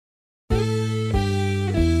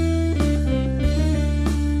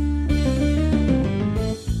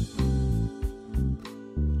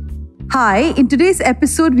Hi, in today's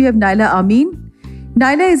episode, we have Naila Amin.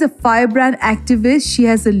 Naila is a firebrand activist. She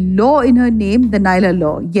has a law in her name, the Naila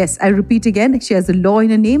Law. Yes, I repeat again, she has a law in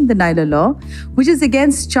her name, the Naila Law, which is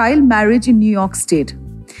against child marriage in New York State.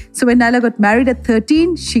 So when Naila got married at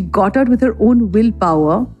 13, she got out with her own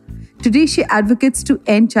willpower. Today, she advocates to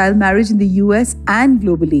end child marriage in the US and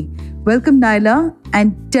globally. Welcome, Naila,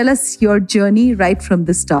 and tell us your journey right from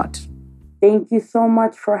the start. Thank you so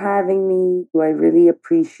much for having me. I really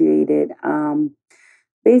appreciate it.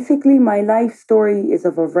 Basically, my life story is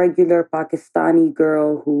of a regular Pakistani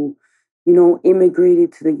girl who,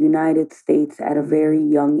 immigrated to the United States at a very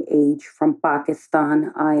young age from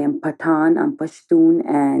Pakistan. I am Pathan, I'm Pashtun,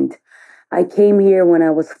 and I came here when I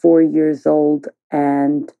was 4 years old.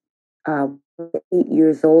 And 8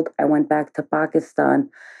 years old, I went back to Pakistan.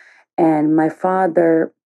 And my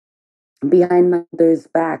father, behind my mother's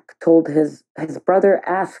back, told his brother,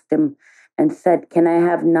 asked him and said, "Can I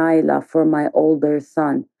have Naila for my older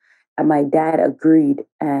son?" And my dad agreed,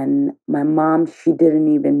 and my mom, she didn't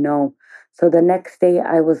even know. So the next day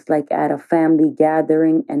I was like at a family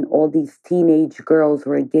gathering, and all these teenage girls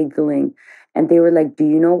were giggling, and they were like, "Do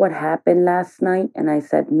you know what happened last night?" And I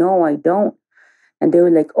said, "No, I don't." And they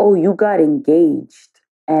were like, "Oh, you got engaged."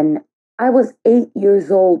 And I was 8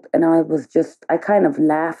 years old, and I kind of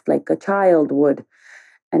laughed like a child would.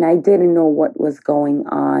 And I didn't know what was going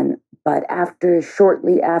on. But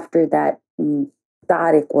shortly after that,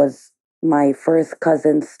 Tariq was my first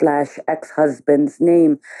cousin slash ex-husband's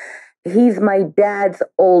name. He's my dad's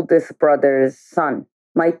oldest brother's son,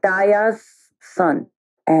 my Taya's son.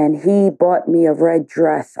 And he bought me a red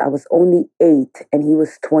dress. I was only 8 and he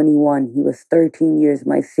was 21. He was 13 years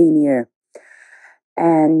my senior.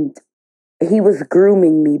 And he was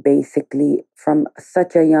grooming me basically from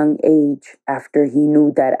such a young age after he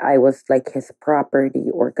knew that I was like his property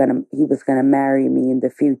or he was gonna marry me in the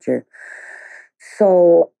future.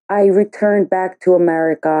 So I returned back to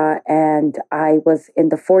America and I was in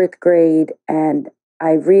the fourth grade and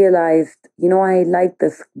I realized, I like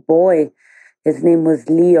this boy. His name was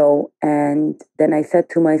Leo. And then I said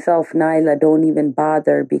to myself, Naila, don't even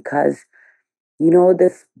bother because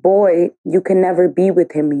this boy, you can never be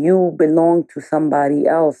with him. You belong to somebody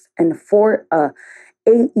else. And for a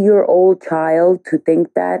 8-year-old child to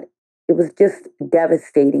think that, it was just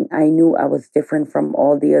devastating. I knew I was different from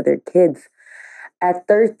all the other kids. At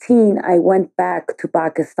 13, I went back to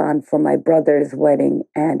Pakistan for my brother's wedding.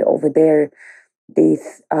 And over there, they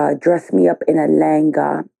dressed me up in a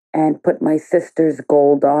langa and put my sister's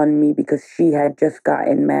gold on me because she had just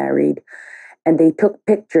gotten married, and they took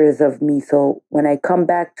pictures of me. So when I come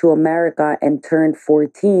back to America and turned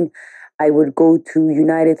 14, I would go to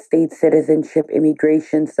United States Citizenship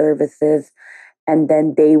Immigration Services, and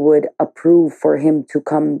then they would approve for him to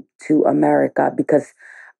come to America because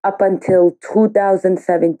up until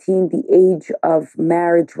 2017, the age of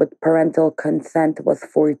marriage with parental consent was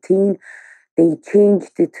 14. They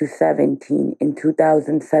changed it to 17 in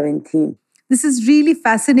 2017. This is really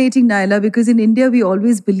fascinating, Naila, because in India we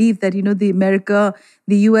always believe that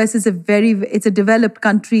the US is it's a developed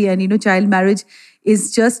country, and child marriage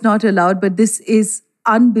is just not allowed. But this is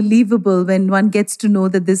unbelievable when one gets to know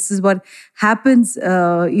that this is what happens,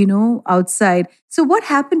 outside. So what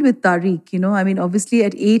happened with Tariq? I mean, obviously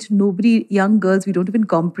at 8, nobody, young girls, we don't even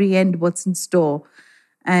comprehend what's in store.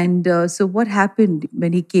 And so what happened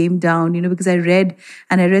when he came down? Because I read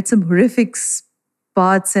some horrific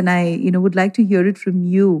parts, and I would like to hear it from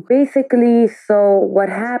you. Basically, so what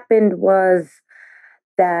happened was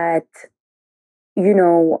that, you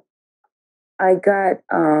know, I got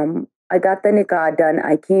the nikah done.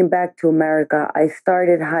 I came back to America. I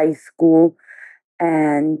started high school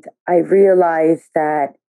and I realized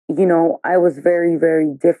that, I was very, very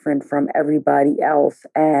different from everybody else.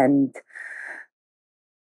 And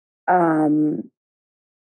um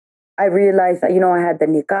I realized that, I had the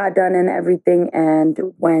nikah done and everything. And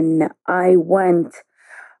when I went,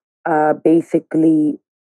 basically,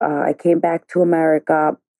 I came back to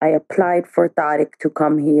America. I applied for Tariq to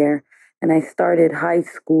come here, and I started high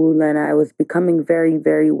school, and I was becoming very,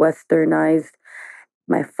 very westernized.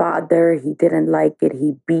 My father, he didn't like it.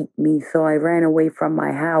 He beat me, so I ran away from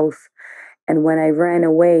my house. And when I ran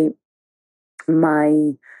away,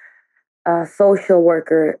 my social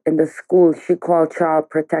worker in the school, she called Child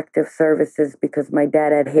Protective Services because my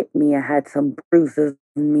dad had hit me. I had some bruises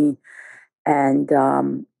on me, and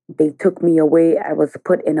they took me away. I was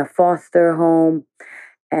put in a foster home.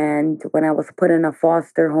 And when I was put in a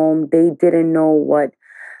foster home, they didn't know what,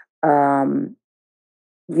 um,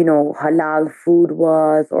 halal food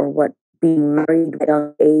was or what being married at a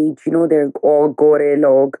young age. They're all gore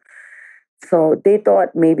log. So they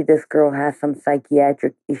thought maybe this girl has some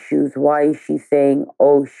psychiatric issues. Why is she saying,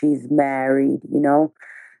 oh, she's married, you know?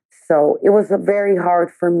 So it was very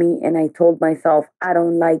hard for me. And I told myself, I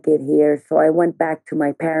don't like it here. So I went back to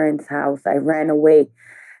my parents' house. I ran away.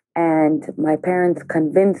 And my parents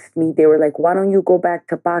convinced me, they were like, why don't you go back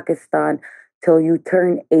to Pakistan till you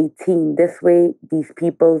turn 18? This way, these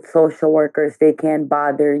people, social workers, they can't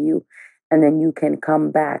bother you. And then you can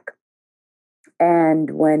come back.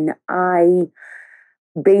 And when I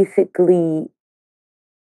basically,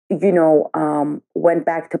 went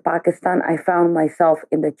back to Pakistan, I found myself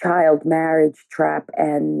in the child marriage trap,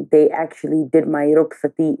 and they actually did my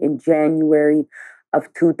rukhsati in January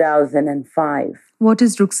of 2005. What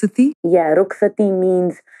is rukhsati? Yeah, rukhsati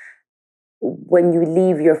means when you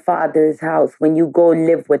leave your father's house, when you go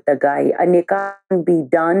live with the guy. A nikah can be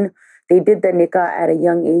done. They did the nikah at a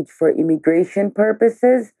young age for immigration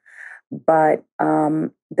purposes, but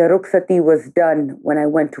the rukhsati was done when I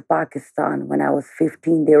went to Pakistan when I was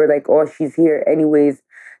 15. They were like, oh, she's here anyways.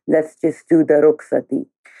 Let's just do the rukhsati.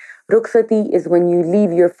 Rukhsati is when you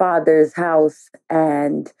leave your father's house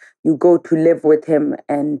and you go to live with him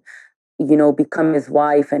and become his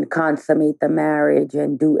wife and consummate the marriage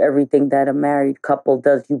and do everything that a married couple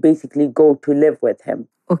does. You basically go to live with him.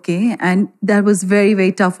 Okay. And that was very,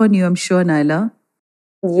 very tough on you, I'm sure, Naila.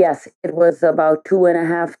 Yes, it was about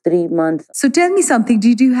 2.5, 3 months. So tell me something.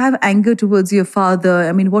 Did you have anger towards your father?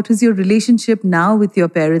 I mean, what is your relationship now with your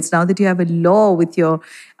parents? Now that you have a law with your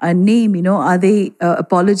name, are they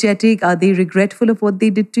apologetic? Are they regretful of what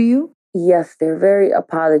they did to you? Yes, they're very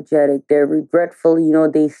apologetic. They're regretful.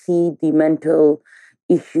 They see the mental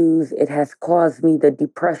issues. It has caused me the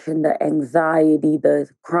depression, the anxiety, the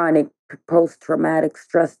chronic post traumatic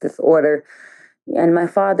stress disorder. And my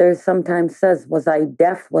father sometimes says, was I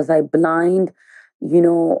deaf? Was I blind?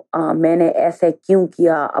 मैंने ऐसे क्यों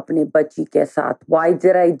किया अपने बच्ची के साथ? Why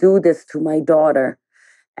did I do this to my daughter?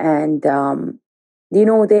 And,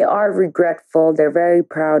 they are regretful. They're very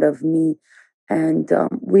proud of me. And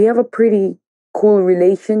we have a pretty cool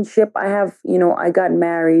relationship. I got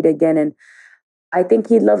married again, and I think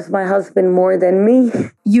he loves my husband more than me.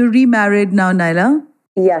 You're remarried now, Naila?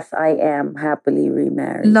 Yes, I am happily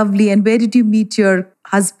remarried. Lovely. And where did you meet your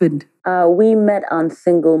husband? We met on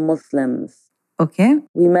Single Muslims. Okay.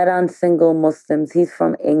 We met on Single Muslims. He's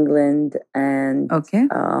from England, and Okay.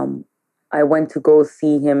 I went to go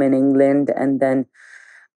see him in England, and then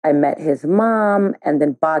I met his mom, and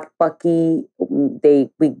then Bucky. They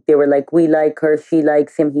were like, we like her, she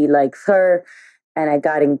likes him, he likes her, and I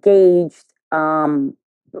got engaged.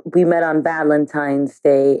 We met on Valentine's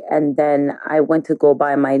Day, and then I went to go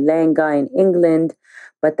buy my langa in England,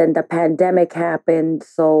 but then the pandemic happened.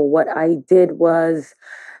 So what I did was,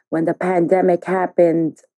 when the pandemic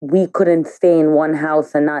happened, we couldn't stay in one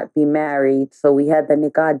house and not be married. So we had the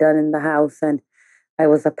nikah done in the house, and I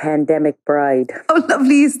was a pandemic bride. How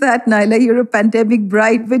lovely is that, Naila? You're a pandemic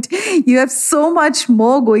bride, but you have so much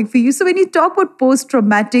more going for you. So, when you talk about post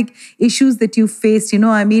traumatic issues that you faced,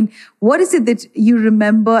 I mean, what is it that you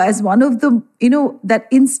remember as one of the, that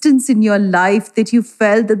instance in your life that you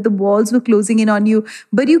felt that the walls were closing in on you,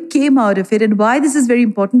 but you came out of it? And why this is very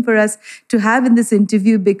important for us to have in this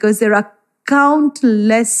interview, because there are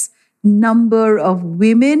countless number of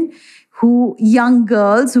women young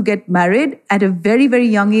girls who get married at a very, very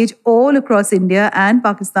young age all across India and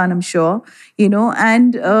Pakistan, I'm sure,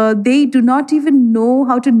 and they do not even know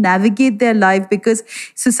how to navigate their life, because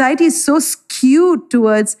society is so skewed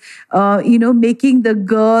towards, making the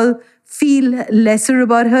girl feel lesser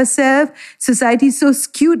about herself. Society is so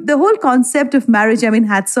skewed. The whole concept of marriage, I mean,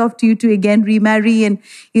 hats off to you to again remarry and,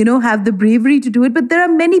 have the bravery to do it. But there are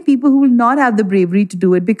many people who will not have the bravery to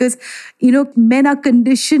do it because, men are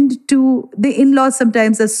conditioned to, the in-laws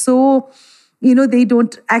sometimes are so, they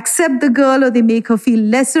don't accept the girl, or they make her feel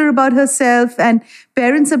lesser about herself. And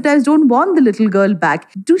parents sometimes don't want the little girl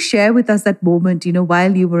back. Do share with us that moment,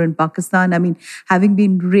 while you were in Pakistan. I mean, having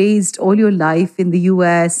been raised all your life in the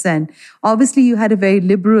US, and obviously you had a very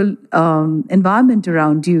liberal environment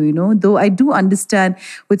around you, though I do understand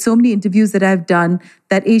with so many interviews that I've done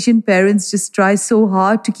that Asian parents just try so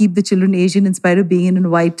hard to keep the children Asian in spite of being in a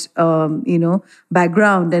white,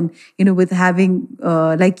 background. And, with having,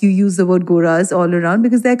 like you use the word goras all around,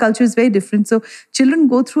 because their culture is very different. So children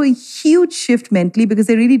go through a huge shift mentally because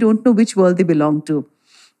they really don't know which world they belong to.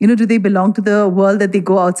 Do they belong to the world that they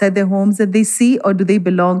go outside their homes that they see, or do they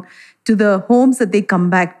belong to the homes that they come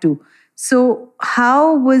back to? So,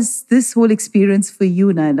 how was this whole experience for you,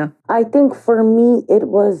 Naila? I think for me, it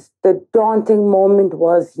was the daunting moment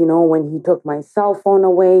was, when he took my cell phone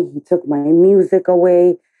away, he took my music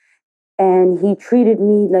away. and he treated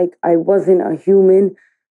me like I wasn't a human.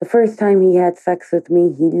 The first time he had sex with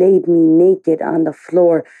me, he laid me naked on the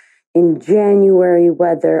floor in January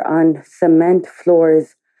weather on cement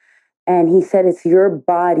floors. And he said, "It's your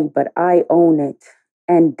body, but I own it."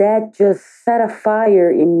 And that just set a fire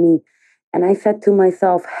in me. And I said to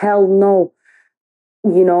myself, hell no.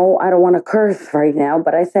 I don't want to curse right now,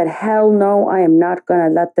 but I said, hell no, I am not going to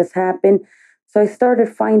let this happen. So I started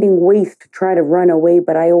finding ways to try to run away,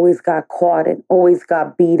 but I always got caught and always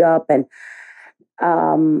got beat up, and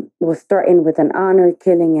was threatened with an honor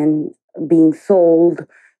killing and being sold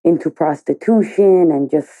into prostitution and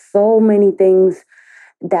just so many things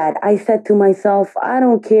that I said to myself, I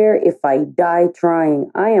don't care if I die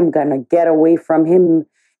trying. I am going to get away from him.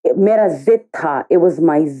 Mera zid tha. It was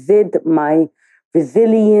my zid, my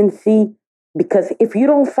resiliency. Because if you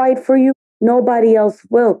don't fight for you, nobody else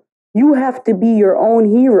will. You have to be your own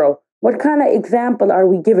hero. What kind of example are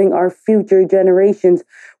we giving our future generations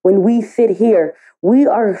when we sit here? We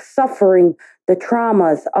are suffering the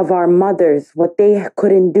traumas of our mothers, what they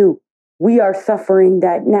couldn't do. We are suffering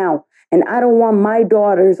that now. And I don't want my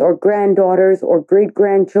daughters or granddaughters or great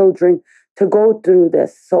grandchildren to go through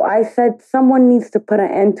this. So I said, someone needs to put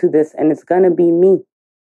an end to this, and it's going to be me.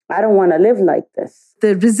 I don't want to live like this.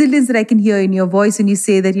 The resilience that I can hear in your voice when you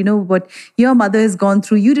say that, what your mother has gone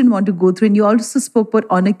through, you didn't want to go through. And you also spoke about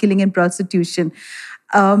honor killing and prostitution.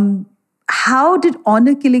 How did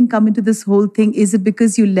honor killing come into this whole thing? Is it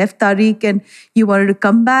because you left Tariq and you wanted to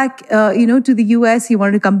come back, to the US? You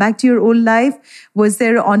wanted to come back to your old life? Was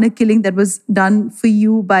there honor killing that was done for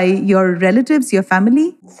you by your relatives, your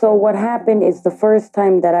family? So what happened is the first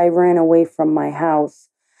time that I ran away from my house,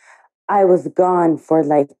 I was gone for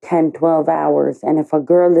like 10, 12 hours. And if a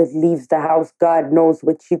girl leaves the house, God knows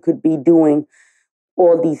what she could be doing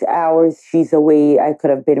all these hours she's away. I could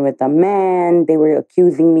have been with a man. They were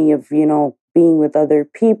accusing me of, being with other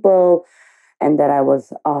people and that I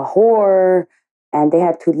was a whore. And they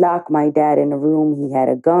had to lock my dad in a room. He had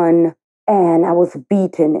a gun. And I was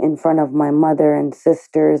beaten in front of my mother and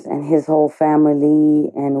sisters and his whole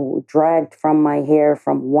family and dragged from my hair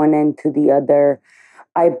from one end to the other.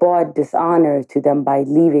 I brought dishonor to them by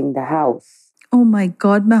leaving the house. Oh my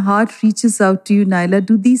God, my heart reaches out to you, Naila.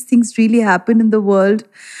 Do these things really happen in the world?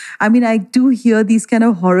 I mean, I do hear these kind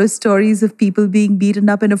of horror stories of people being beaten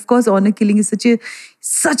up. And of course, honor killing is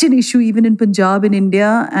such an issue even in Punjab in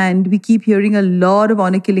India. And we keep hearing a lot of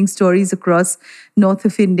honor killing stories across north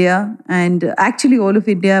of India and actually all of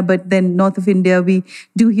India. But then north of India, we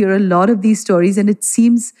do hear a lot of these stories. And it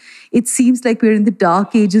seems like we're in the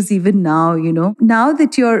dark ages even now. Now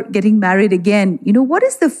that you're getting married again, what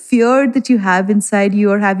is the fear that you have inside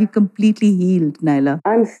you, or have you completely healed, Naila?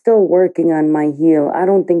 I'm still working on my heal. I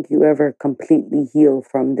don't think you ever completely heal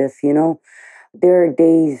from this. There are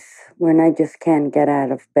days when I just can't get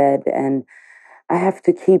out of bed and I have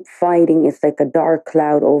to keep fighting. It's like a dark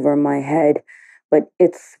cloud over my head. But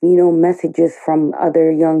it's messages from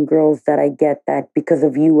other young girls that I get that because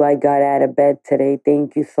of you, I got out of bed today.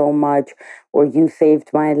 Thank you so much. Or you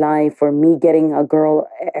saved my life. Or me getting a girl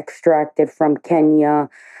extracted from Kenya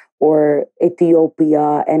or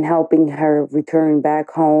Ethiopia and helping her return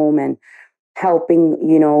back home and helping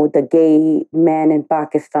the gay man in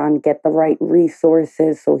Pakistan get the right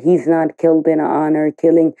resources so he's not killed in an honor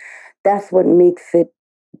killing. That's what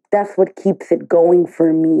that's what keeps it going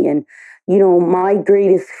for me. And my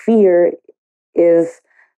greatest fear is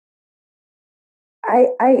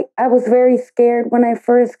I was very scared when I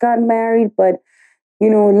first got married, but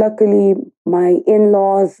luckily my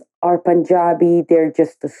in-laws are Punjabi. They're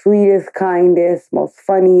just the sweetest, kindest, most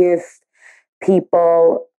funniest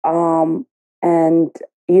people. And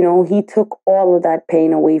he took all of that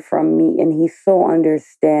pain away from me and he's so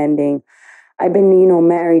understanding. I've been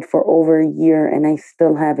married for over a year and I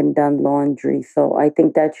still haven't done laundry. So I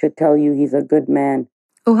think that should tell you he's a good man.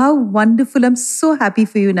 Oh, how wonderful. I'm so happy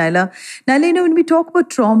for you, Naila. Naila, when we talk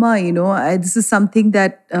about trauma, this is something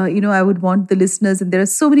that, I would want the listeners, and there are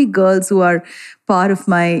so many girls who are part of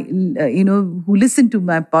my, who listen to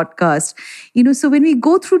my podcast. So when we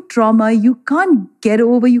go through trauma, you can't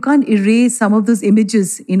you can't erase some of those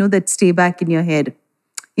images, that stay back in your head.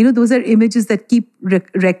 Those are images that keep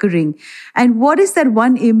recurring. And what is that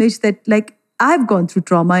one image that, like, I've gone through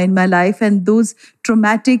trauma in my life, and those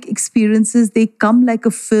traumatic experiences, they come like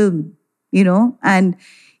a film, and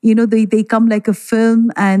they come like a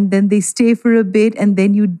film, and then they stay for a bit, and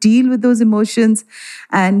then you deal with those emotions,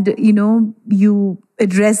 and you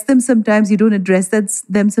address them sometimes, you don't address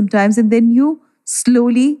them sometimes, and then you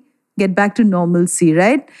slowly get back to normalcy,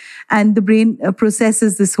 right? And the brain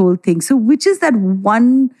processes this whole thing. So which is that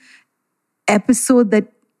one episode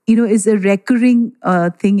that is a recurring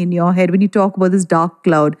thing in your head when you talk about this dark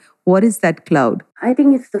cloud? What is that cloud? I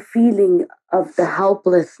think it's the feeling of the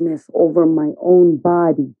helplessness over my own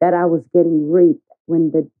body that I was getting raped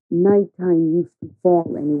when the nighttime used to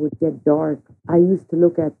fall and it would get dark. I used to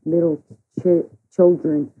look at little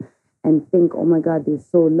children and think, oh my God, they're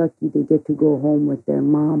so lucky they get to go home with their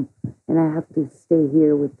mom. And I have to stay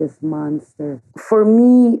here with this monster. For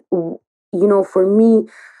me, for me,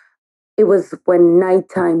 it was when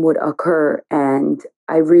nighttime would occur and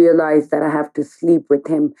I realized that I have to sleep with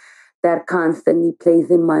him. That constantly plays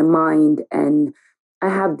in my mind. And I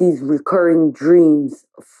have these recurring dreams.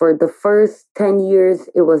 For the first 10 years,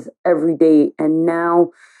 it was every day. And now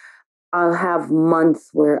I'll have months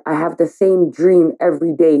where I have the same dream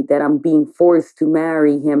every day that I'm being forced to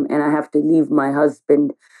marry him and I have to leave my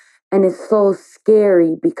husband. And it's so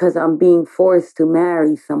scary because I'm being forced to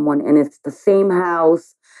marry someone and it's the same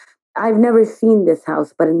house. I've never seen this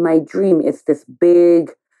house, but in my dream, it's this big,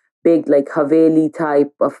 like Haveli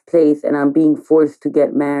type of place, and I'm being forced to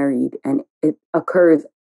get married. And it occurs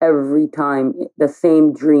every time, the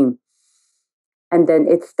same dream. And then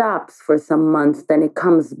it stops for some months, then it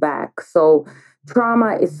comes back. So,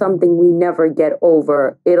 trauma is something we never get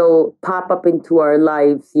over. It'll pop up into our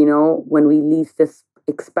lives, when we least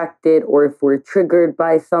expect it, or if we're triggered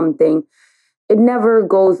by something it never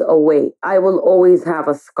goes away. I will always have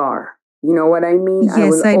a scar. You know what I mean? I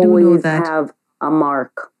will Yes, I do know always that. have a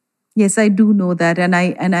mark. Yes, I do know that, and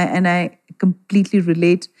I completely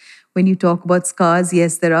relate when you talk about scars.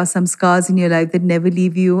 Yes, there are some scars in your life that never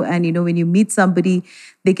leave you, and when you meet somebody,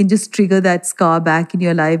 they can just trigger that scar back in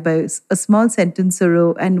your life by a small sentence or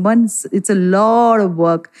row. And once it's a lot of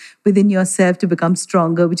work within yourself to become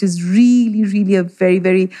stronger, which is really, really a very,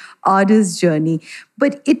 very arduous journey.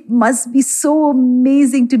 But it must be so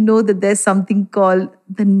amazing to know that there's something called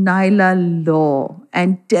the Naila law.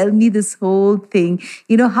 And tell me this whole thing,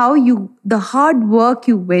 how the hard work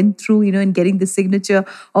you went through, in getting the signature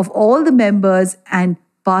of all the members and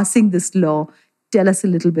passing this law. Tell us a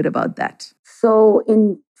little bit about that. So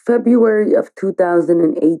in February of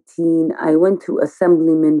 2018, I went to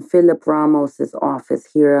Assemblyman Philip Ramos's office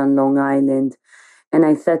here on Long Island. And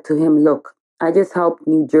I said to him, look, I just helped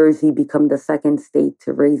New Jersey become the second state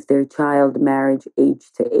to raise their child marriage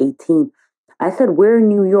age to 18. I said, we're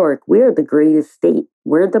New York. We're the greatest state.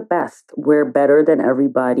 We're the best. We're better than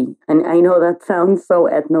everybody. And I know that sounds so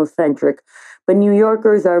ethnocentric, but New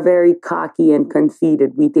Yorkers are very cocky and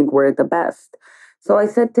conceited. We think we're the best. So I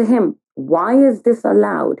said to him, why is this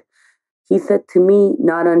allowed? He said to me,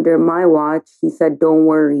 not under my watch. He said, don't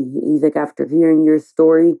worry. He's like, after hearing your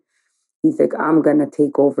story, he's like, I'm going to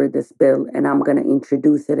take over this bill and I'm going to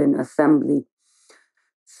introduce it in assembly.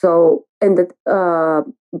 So, and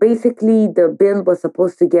basically, the bill was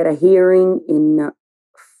supposed to get a hearing in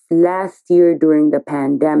last year during the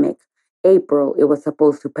pandemic. April, it was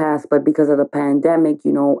supposed to pass, but because of the pandemic,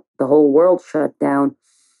 the whole world shut down.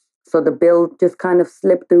 So the bill just kind of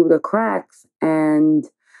slipped through the cracks. And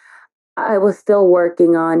I was still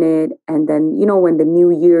working on it. And then, when the new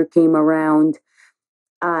year came around,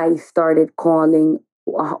 I started calling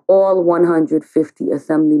all 150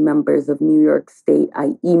 assembly members of New York State.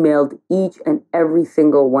 I emailed each and every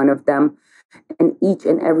single one of them and each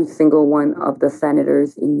and every single one of the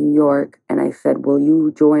senators in New York. And I said, will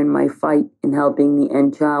you join my fight in helping me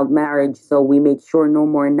end child marriage so we make sure no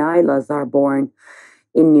more Nailas are born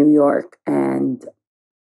in New York? And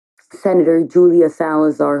Senator Julia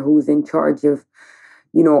Salazar, who's in charge of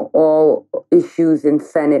all issues in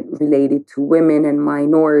Senate related to women and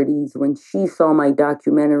minorities. When she saw my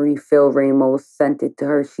documentary, Phil Ramos sent it to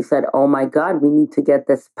her. She said, oh my God, we need to get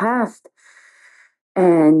this passed.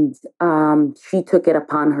 And she took it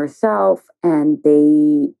upon herself and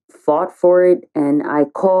they fought for it. And I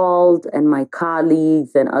called and my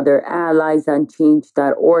colleagues and other allies on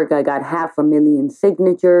change.org. I got 500,000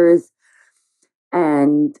 signatures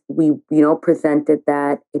and we presented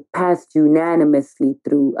that. It passed unanimously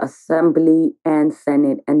through assembly and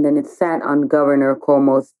senate, and then it sat on Governor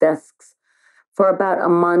Cuomo's desks for about a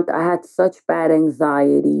month. I had such bad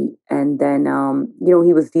anxiety, and then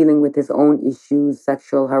he was dealing with his own issues,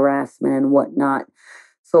 sexual harassment and whatnot.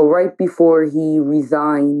 So right before he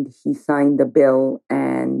resigned, he signed the bill,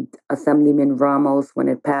 and Assemblyman Ramos, when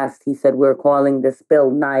it passed, he said, we're calling this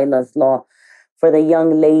bill Naila's Law, for the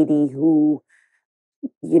young lady who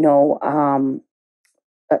you know,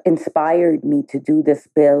 inspired me to do this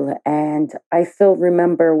bill. And I still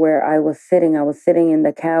remember where I was sitting. I was sitting in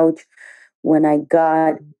the couch when I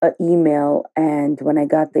got an email. And when I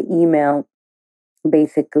got the email,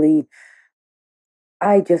 basically,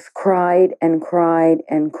 I just cried and cried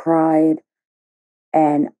and cried.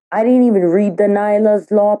 And I didn't even read the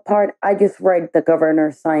Nyla's law part. I just read the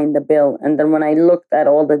governor signed the bill. And then when I looked at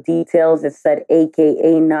all the details, it said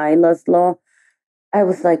AKA Nyla's law. I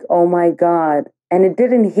was like, oh my God. And it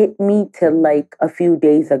didn't hit me till like a few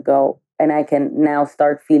days ago. And I can now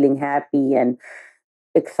start feeling happy and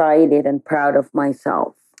excited and proud of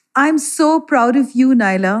myself. I'm so proud of you,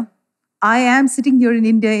 Naila. I am sitting here in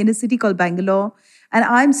India in a city called Bangalore. And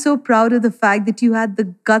I'm so proud of the fact that you had the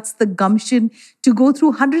guts, the gumption to go through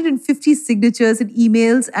 150 signatures and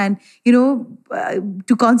emails and,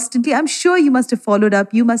 to constantly, I'm sure you must have followed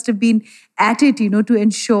up. You must have been at it, to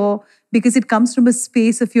ensure, because it comes from a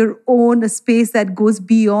space of your own, a space that goes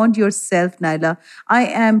beyond yourself, Naila. I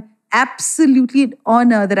am absolutely an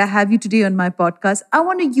honor that I have you today on my podcast. I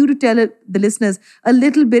wanted you to tell the listeners a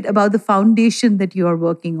little bit about the foundation that you are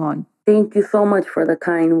working on. Thank you so much for the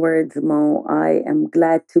kind words, Mo. I am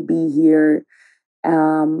glad to be here.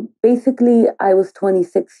 Basically, I was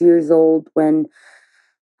 26 years old when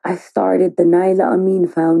I started the Naila Amin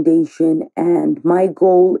Foundation, and my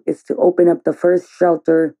goal is to open up the first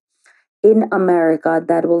shelter in America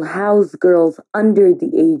that will house girls under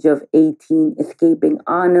the age of 18 escaping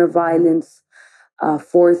honor violence,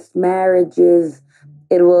 forced marriages.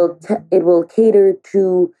 It will cater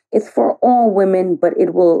to, it's for all women, but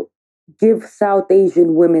it will give South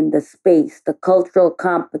Asian women the space, the cultural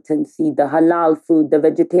competency, the halal food, the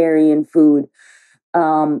vegetarian food,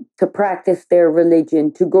 to practice their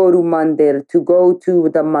religion, to go to mandir, to go to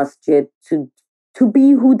the masjid, to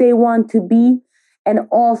be who they want to be, and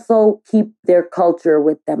also keep their culture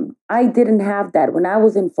with them. I didn't have that when I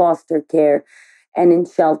was in foster care and in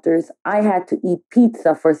shelters. I had to eat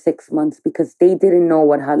pizza for 6 months because they didn't know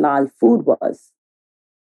what halal food was.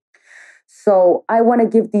 So I want to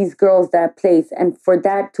give these girls that place. And for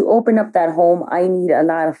that to open up that home, I need a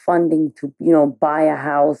lot of funding to, buy a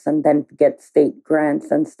house and then get state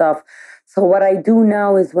grants and stuff. So what I do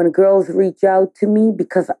now is when girls reach out to me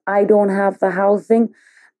because I don't have the housing,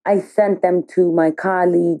 I sent them to my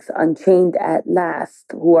colleagues Unchained at Last,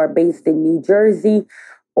 who are based in New Jersey,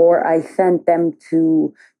 or I sent them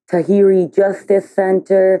to Tahiri Justice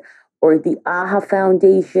Center or the AHA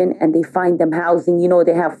Foundation, and they find them housing.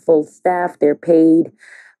 They have full staff, they're paid.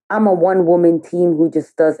 I'm a one woman team who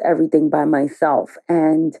just does everything by myself.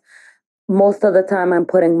 And most of the time, I'm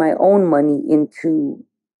putting my own money into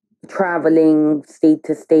traveling state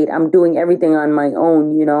to state. I'm doing everything on my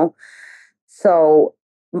own. So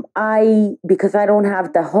because I don't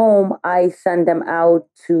have the home, I send them out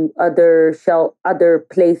to other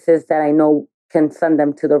places that I know can send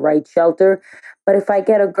them to the right shelter. But if I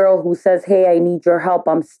get a girl who says, "Hey, I need your help.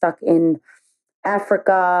 I'm stuck in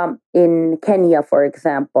Africa, in Kenya, for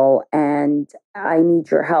example, and I need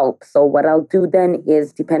your help." So what I'll do then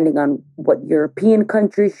is, depending on what European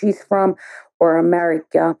country she's from or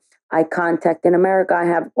America, I contact in America. I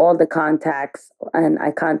have all the contacts, and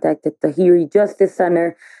I contacted the Tahiri Justice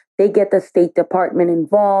Center. They get the State Department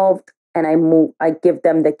involved, and I give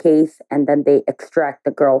them the case, and then they extract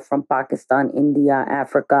the girl from Pakistan, India,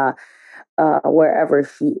 Africa, wherever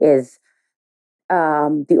she is.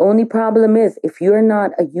 The only problem is if you're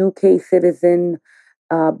not a UK citizen,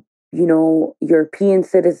 uh, European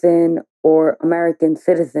citizen, or American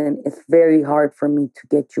citizen, it's very hard for me to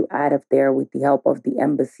get you out of there with the help of the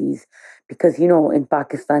embassies because, in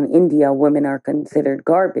Pakistan, India, women are considered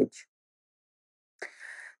garbage.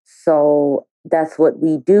 So that's what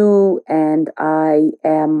we do. And I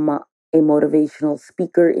am a motivational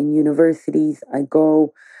speaker in universities. I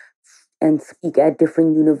go and speak at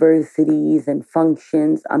different universities and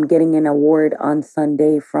functions. I'm getting an award on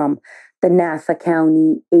Sunday from the Nassau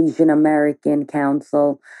County Asian American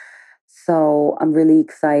Council. So I'm really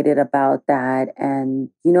excited about that. And,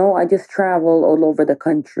 I just travel all over the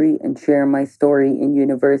country and share my story in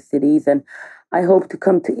universities. And I hope to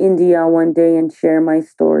come to India one day and share my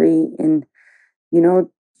story in, you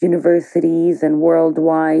know, universities and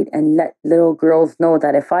worldwide and let little girls know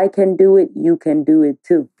that if I can do it, you can do it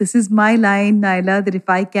too. This is my line, Naila, that if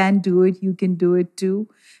I can do it, you can do it too.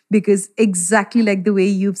 Because exactly like the way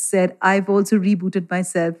you've said, I've also rebooted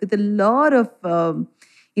myself with a lot of,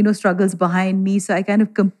 struggles behind me. So I kind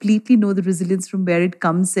of completely know the resilience from where it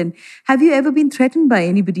comes. And have you ever been threatened by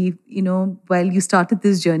anybody, while you started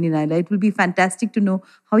this journey, Naila? It will be fantastic to know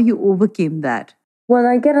how you overcame that. Well,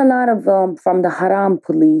 I get a lot of from the haram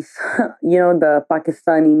police, the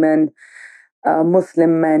Pakistani men,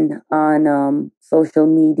 Muslim men on social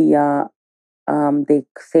media. They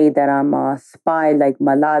say that I'm a spy like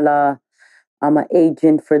Malala. I'm an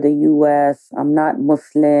agent for the US. I'm not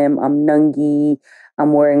Muslim. I'm Nangi.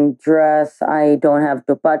 I'm wearing dress. I don't have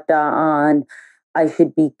dupatta on. I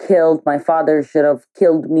should be killed. My father should have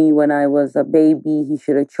killed me when I was a baby. He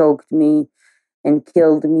should have choked me and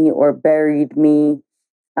killed me or buried me.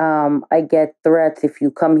 I get threats. If you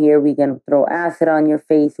come here, we're going to throw acid on your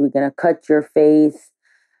face. We're going to cut your face.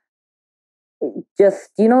 Just,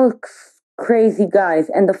 crazy guys.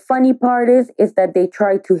 And the funny part is that they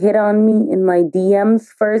try to hit on me in my DMs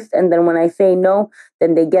first. And then when I say no,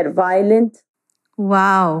 then they get violent.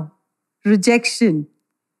 Wow. Rejection.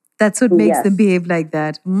 That's what makes them Yes. behave like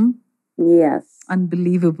that. Hmm? Yes.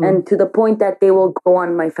 Unbelievable. And to the point that they will go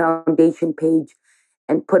on my foundation page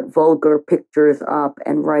and put vulgar pictures up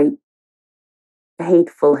and write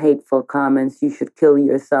hateful comments. You should kill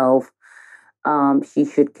yourself. She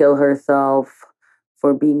should kill herself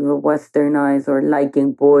for being a westernized or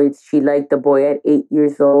liking boys. She liked the boy at 8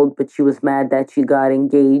 years old, but she was mad that she got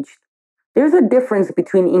engaged. There's a difference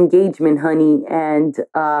between engagement, honey, and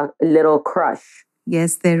a little crush.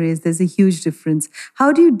 Yes, there is. There's a huge difference.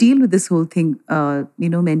 How do you deal with this whole thing,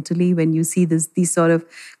 mentally when you see these sort of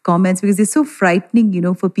comments? Because they're so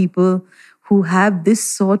frightening, for people who have this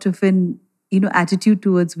sort of an, attitude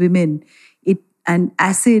towards women. It and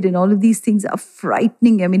acid and all of these things are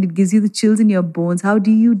frightening. I mean, it gives you the chills in your bones. How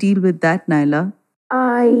do you deal with that, Naila?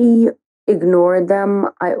 I ignore them.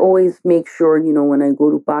 I always make sure, when I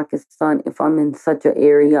go to Pakistan, if I'm in such an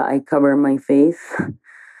area, I cover my face.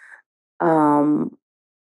 Um,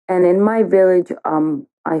 and in my village,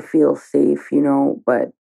 I feel safe,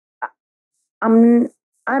 but I- I'm,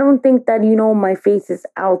 I don't think that, my face is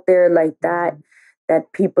out there like that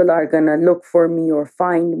people are gonna look for me or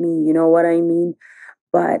find me, you know what I mean?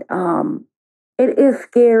 But it is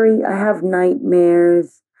scary. I have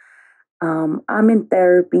nightmares. I'm in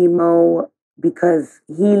therapy mode because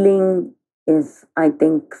healing is, I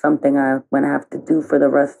think, something I'm going to have to do for the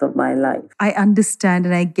rest of my life. I understand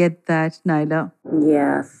and I get that, Naila.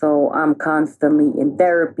 Yeah, so I'm constantly in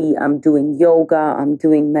therapy. I'm doing yoga, I'm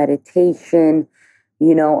doing meditation.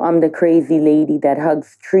 I'm the crazy lady that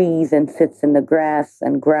hugs trees and sits in the grass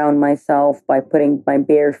and ground myself by putting my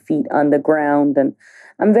bare feet on the ground. And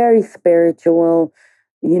I'm very spiritual,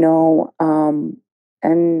 you know, um,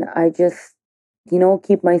 and I just,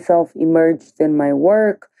 keep myself immersed in my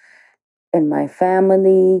work and my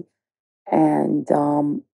family. And,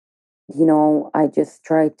 I just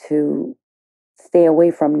try to stay away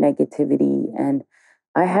from negativity. And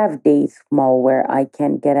I have days, Mo, where I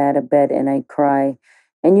can't get out of bed and I cry.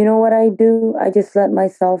 And you know what I do? I just let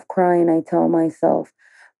myself cry and I tell myself,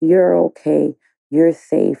 you're okay, you're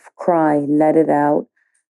safe, cry, let it out.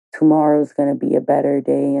 Tomorrow's going to be a better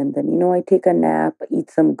day. And then, I take a nap,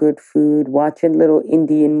 eat some good food, watch a little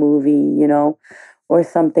Indian movie, or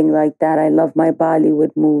something like that. I love my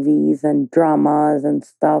Bollywood movies and dramas and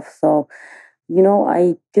stuff. So,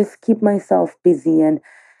 I just keep myself busy. And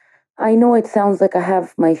I know it sounds like I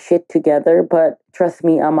have my shit together, but trust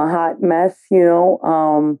me, I'm a hot mess,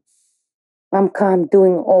 I'm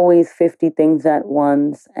doing always 50 things at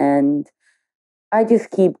once. And I just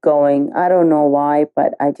keep going. I don't know why,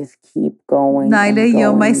 but I just keep going Naila, and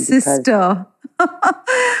you're my going because sister.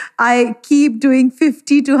 I keep doing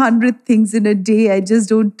 50 to 100 things in a day. I just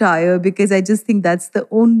don't tire because I just think that's the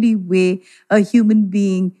only way a human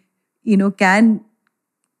being, can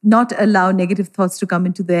not allow negative thoughts to come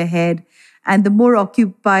into their head. And the more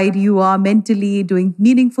occupied you are mentally doing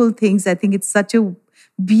meaningful things, I think it's such a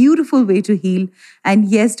beautiful way to heal. And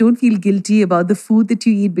yes, don't feel guilty about the food that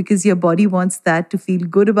you eat because your body wants that to feel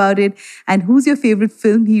good about it. And who's your favorite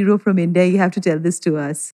film hero from India? You have to tell this to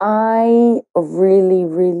us. I really,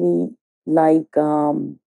 really like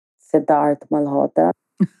Siddharth Malhotra.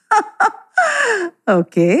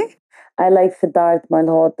 Okay. I like Siddharth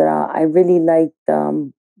Malhotra. I really liked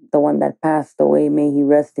the one that passed away. May he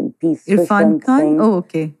rest in peace. Irfan Sushant Khan? Singh. Oh,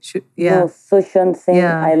 okay. No, Yeah. Sushant Singh.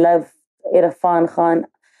 Yeah. I love Irfan Khan.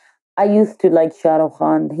 I used to like Shah Rukh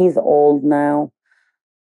Khan. He's old now.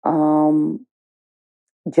 Um,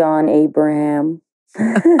 John Abraham.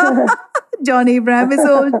 John Abraham is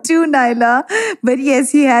old too, Naila. But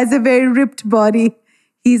yes, he has a very ripped body.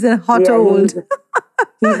 He's a hot Yeah, old.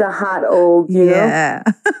 he's a hot old. Yeah,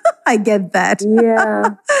 I get that.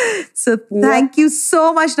 Yeah. So Yep. thank you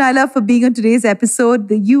so much, Naila, for being on today's episode.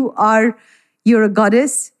 You're a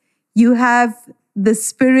goddess. You have the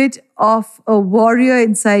spirit of a warrior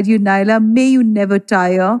inside you, Naila. May you never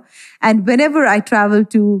tire. And whenever I travel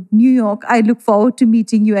to New York, I look forward to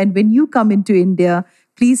meeting you. And when you come into India,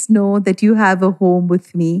 please know that you have a home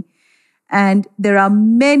with me. And there are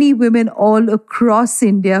many women all across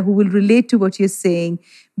India who will relate to what you're saying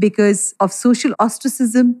because of social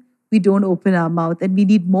ostracism. We don't open our mouth, and we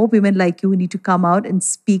need more women like you who need to come out and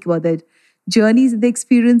speak about their journeys and the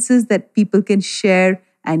experiences that people can share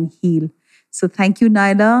and heal. So thank you,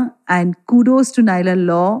 Naila, and kudos to Naila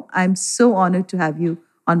Law. I'm so honored to have you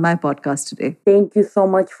on my podcast today. Thank you so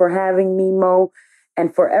much for having me, Mo.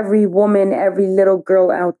 And for every woman, every little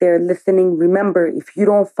girl out there listening, remember, if you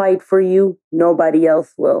don't fight for you, nobody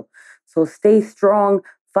else will. So stay strong,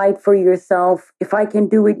 fight for yourself. If I can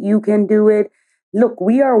do it, you can do it. Look,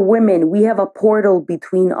 we are women. We have a portal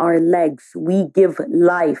between our legs. We give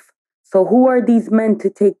life. So who are these men to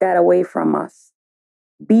take that away from us?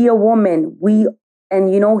 Be a woman.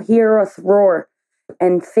 Hear us roar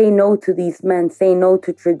and say no to these men, say no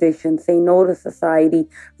to tradition, say no to society.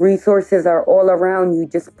 Resources are all around you.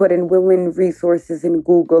 Just put in women resources in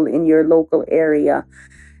Google in your local area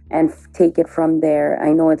and take it from there.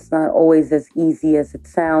 I know it's not always as easy as it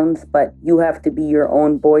sounds, but you have to be your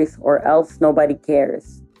own voice or else nobody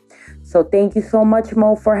cares. So thank you so much,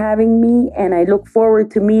 Mo, for having me. And I look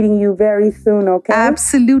forward to meeting you very soon, okay?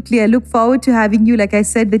 Absolutely. I look forward to having you. Like I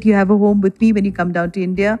said, that you have a home with me when you come down to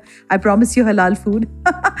India. I promise you halal food.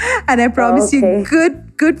 And I promise you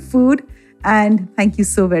good food. And thank you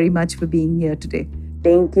so very much for being here today.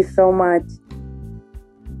 Thank you so much.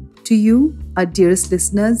 To you, our dearest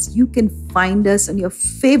listeners, you can find us on your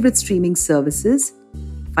favorite streaming services.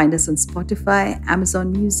 Find us on Spotify,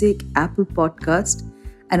 Amazon Music, Apple Podcast,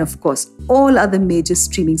 and of course, all other major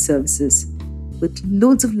streaming services. With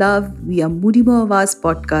loads of love, we are Moody Mohaw's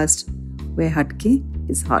podcast, where Hatke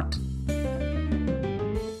is hot.